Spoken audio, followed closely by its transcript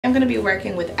am going to be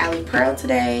working with Ali Pearl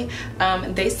today.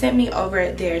 They sent me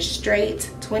over their straight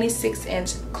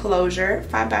 26-inch closure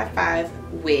 5x5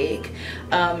 wig.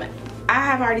 I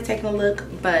have already taken a look,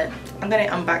 but I'm going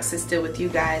to unbox it still with you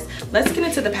guys. Let's get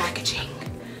into the packaging.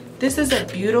 This is a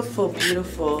beautiful,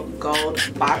 beautiful gold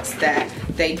box that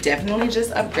they definitely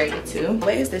just upgraded to.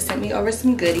 Anyways, they sent me over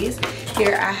some goodies.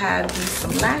 Here I have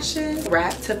some lashes,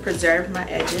 wrap to preserve my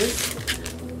edges,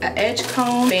 an edge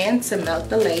comb, band to melt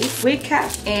the lace, wig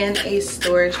cap, and a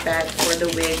storage bag for the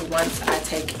wig once I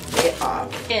take it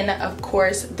off. And of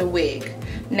course, the wig.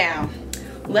 Now,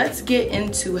 let's get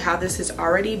into how this has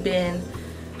already been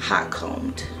hot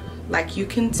combed. Like, you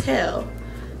can tell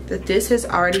that this has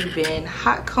already been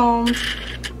hot combed.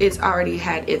 It's already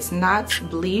had its knots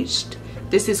bleached.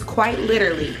 This is quite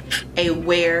literally a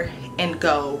wear and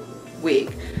go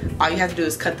wig. All you have to do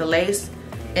is cut the lace,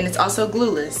 and it's also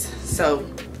glueless, so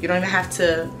you don't even have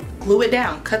to glue it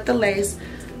down. Cut the lace,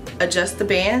 adjust the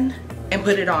band, and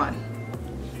put it on.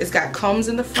 It's got combs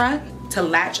in the front to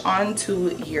latch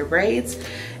onto your braids,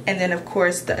 and then of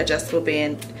course the adjustable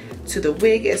band to the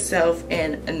wig itself,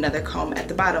 and another comb at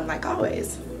the bottom, like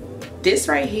always. This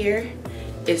right here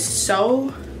is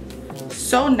so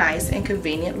nice and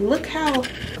convenient. Look how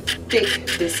thick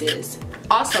this is.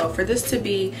 Also, for this to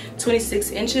be 26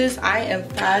 inches, I am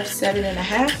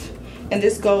 5'7.5", and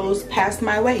this goes past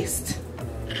my waist,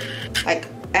 like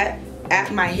at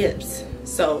my hips.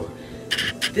 So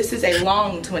this is a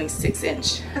long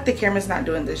 26-inch. The camera's not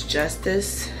doing this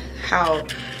justice, how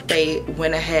they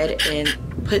went ahead and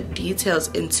put details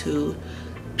into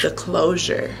the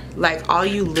closure. Like, all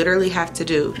you literally have to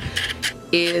do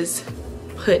is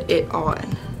put it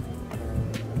on.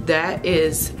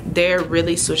 They're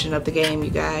really switching up the game, you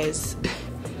guys.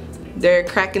 They're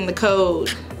cracking the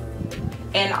code.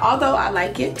 And although I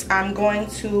like it, I'm going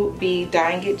to be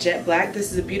dyeing it jet black.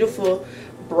 This is a beautiful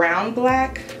brown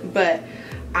black, but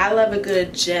I love a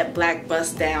good jet black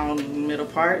bust down middle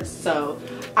part, so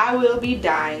I will be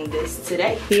dyeing this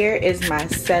today. Here is my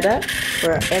setup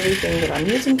for everything that I'm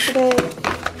using today.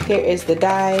 Here is the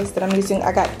dyes that I'm using.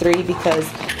 I got 3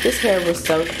 because this hair was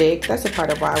so thick. That's a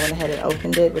part of why I went ahead and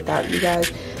opened it without you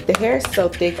guys. The hair is so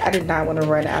thick, I did not want to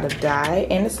run out of dye,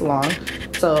 and it's long.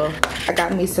 So I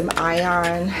got me some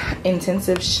Ion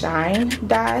Intensive Shine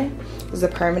dye. It's a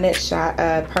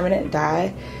permanent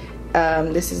dye.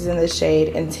 This is in the shade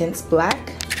Intense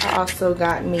Black. I also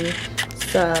got me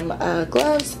some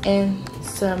gloves and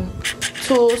some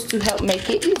tools to help make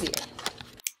it easier.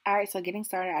 Alright, so getting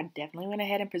started, I definitely went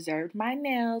ahead and preserved my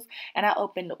nails, and I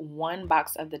opened one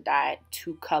box of the dye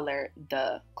to color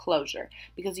the closure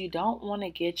because you don't want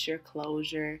to get your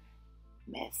closure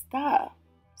messed up.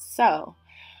 So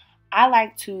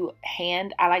the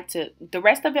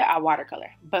rest of it I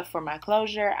watercolor, but for my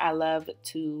closure, I love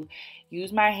to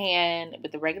use my hand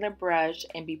with the regular brush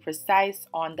and be precise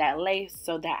on that lace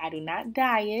so that I do not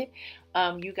dye it.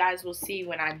 You guys will see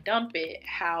when I dump it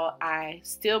how I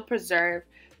still preserve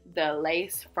the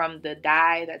lace from the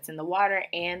dye that's in the water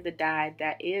and the dye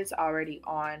that is already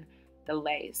on the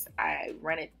lace. I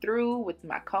run it through with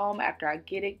my comb after I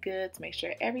get it good to make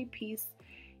sure every piece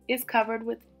is covered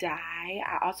with dye.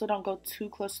 I also don't go too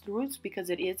close to the roots because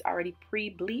it is already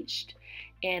pre-bleached,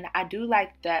 and I do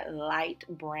like that light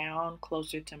brown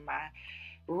closer to my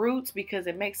roots because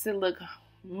it makes it look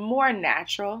more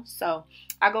natural. So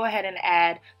I go ahead and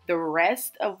add the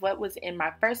rest of what was in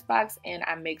my first box, and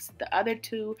I mix the other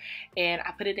two, and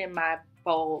I put it in my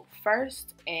bowl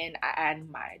first, and I add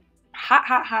my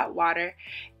hot water,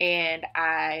 and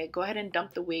I go ahead and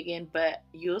dump the wig in. But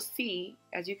you'll see,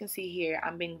 as you can see here,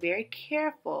 I'm being very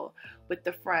careful with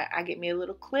the front. I get me a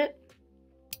little clip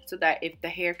so that if the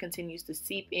hair continues to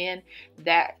seep in,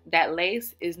 that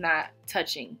lace is not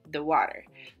touching the water.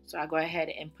 So I go ahead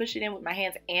and push it in with my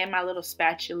hands and my little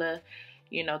spatula,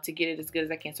 you know, to get it as good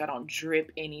as I can so I don't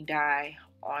drip any dye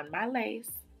on my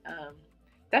lace.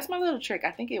 That's my little trick.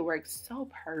 I think it works so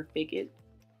perfect.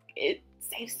 It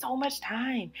saves so much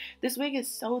time. This wig is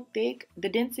so thick. The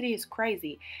density is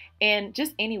crazy. And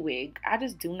just any wig, I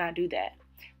just do not do that.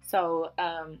 So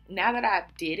now that I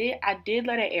did it, I did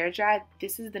let it air dry.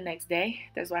 This is the next day.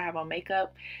 That's why I have on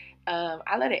makeup.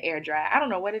 I let it air dry. I don't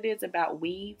know what it is about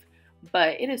weave,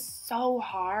 but it is so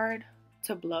hard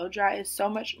to blow dry. It's so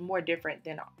much more different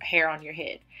than hair on your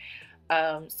head.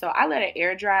 So I let it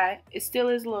air dry. It still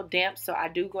is a little damp, so I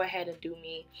do go ahead and do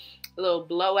me a little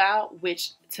blowout,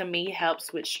 which to me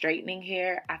helps with straightening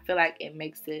hair. I feel like it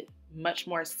makes it much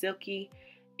more silky,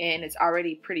 and it's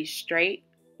already pretty straight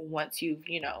once you've,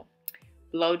 you know,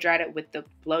 blow dried it with the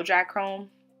blow dry comb.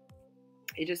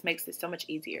 It just makes it so much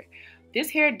easier. This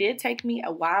hair did take me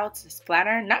a while to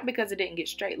flatten, not because it didn't get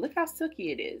straight. Look how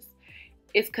silky it is.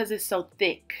 It's because it's so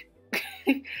thick.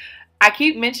 I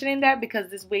keep mentioning that because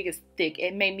this wig is thick.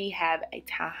 It made me have a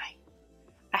time.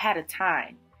 I had a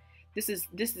time. This is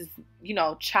you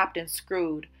know, chopped and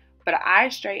screwed. But I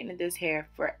straightened this hair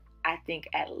for, I think,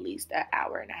 at least an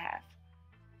hour and a half.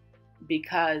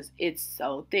 Because it's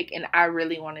so thick. And I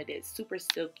really wanted it super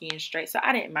silky and straight. So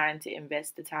I didn't mind to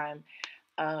invest the time.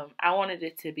 I wanted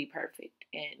it to be perfect.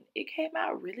 And it came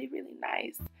out really, really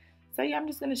nice. So yeah, I'm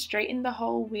just going to straighten the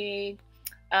whole wig.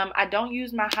 I don't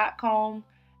use my hot comb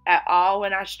at all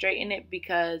when I straighten it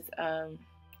because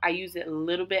I use it a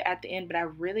little bit at the end, but I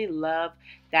really love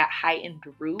that heightened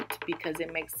root because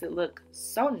it makes it look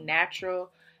so natural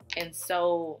and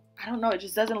so, I don't know, it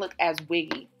just doesn't look as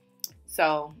wiggy.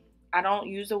 So I don't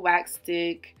use a wax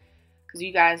stick because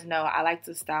you guys know I like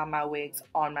to style my wigs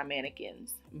on my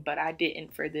mannequins, but I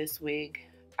didn't for this wig.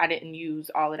 I didn't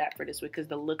use all of that for this wig because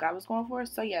the look I was going for.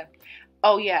 So yeah.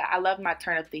 Oh yeah, I love my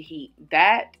turn up the heat.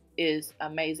 That is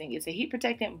amazing. It's a heat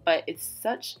protectant, but it's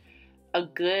such a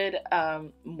good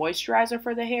moisturizer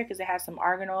for the hair because it has some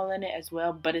argan oil in it as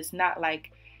well, but it's not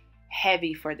like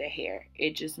heavy for the hair.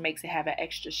 It just makes it have an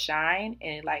extra shine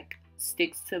and it like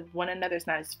sticks to one another. It's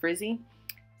not as frizzy.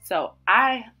 So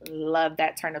I love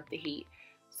that turn up the heat.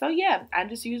 So yeah, I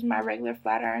just used my regular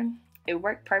flat iron. It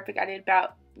worked perfect. I did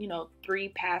about, you know, 3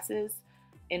 passes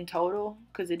in total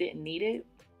because it didn't need it.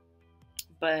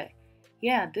 But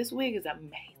yeah, this wig is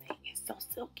amazing. It's so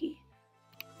silky.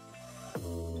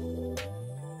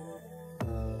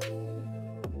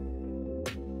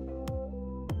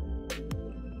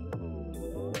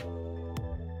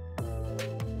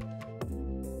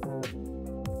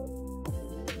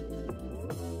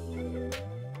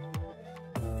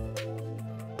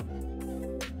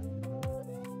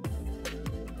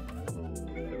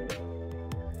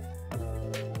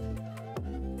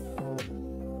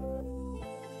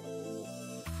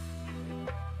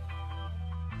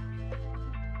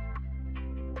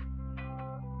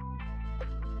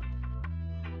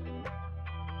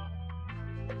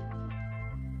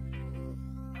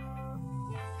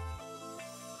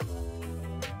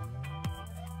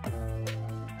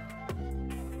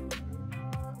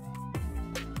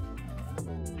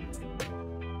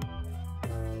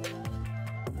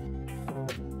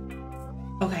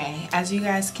 Okay, as you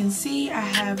guys can see, I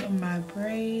have my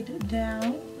braid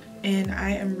down and I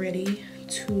am ready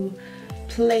to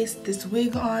place this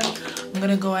wig on. I'm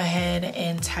gonna go ahead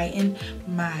and tighten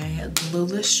my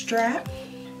glueless strap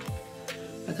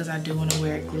because I do want to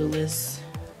wear it glueless.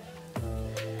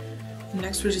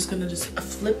 Next, we're just gonna just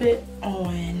flip it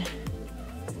on.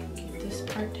 Get this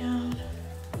part down.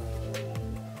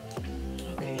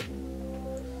 Okay.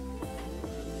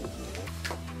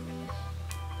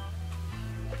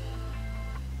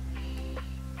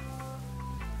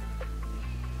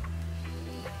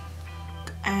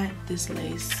 Add this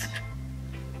lace.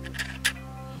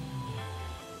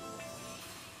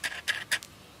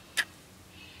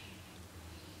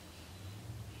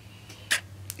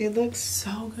 It looks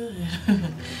so good.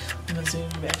 I'm gonna zoom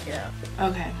back out.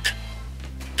 Okay.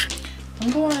 I'm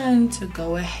going to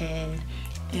go ahead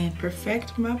and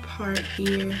perfect my part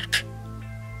here.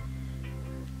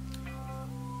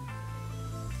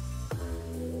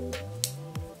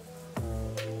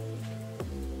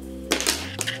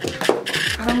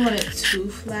 I don't want it too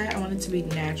flat. I want it to be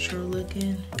natural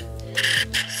looking.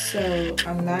 So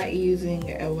I'm not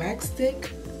using a wax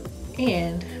stick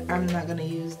and I'm not gonna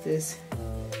use this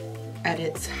at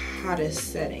its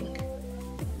hottest setting.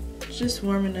 It's just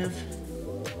warm enough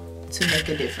to make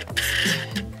a difference.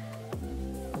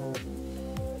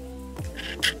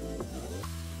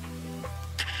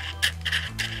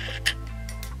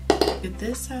 At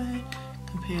this side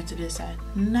compared to this side,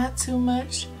 not too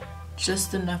much,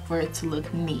 just enough for it to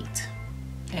look neat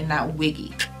and not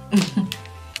wiggy.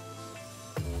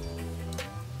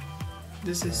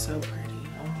 This is so pretty,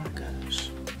 oh my gosh.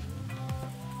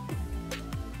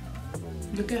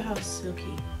 Look at how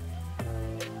silky.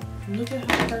 Look at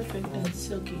how perfect and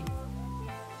silky.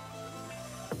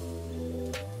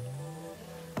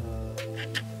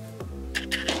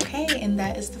 Okay, and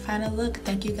that is the final look.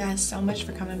 Thank you guys so much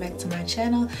for coming back to my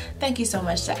channel. Thank you so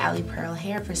much to Ali Pearl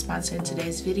Hair for sponsoring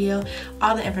today's video.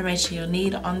 All the information you'll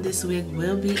need on this wig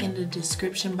will be in the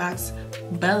description box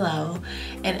below.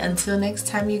 And until next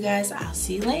time, you guys, I'll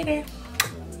see you later.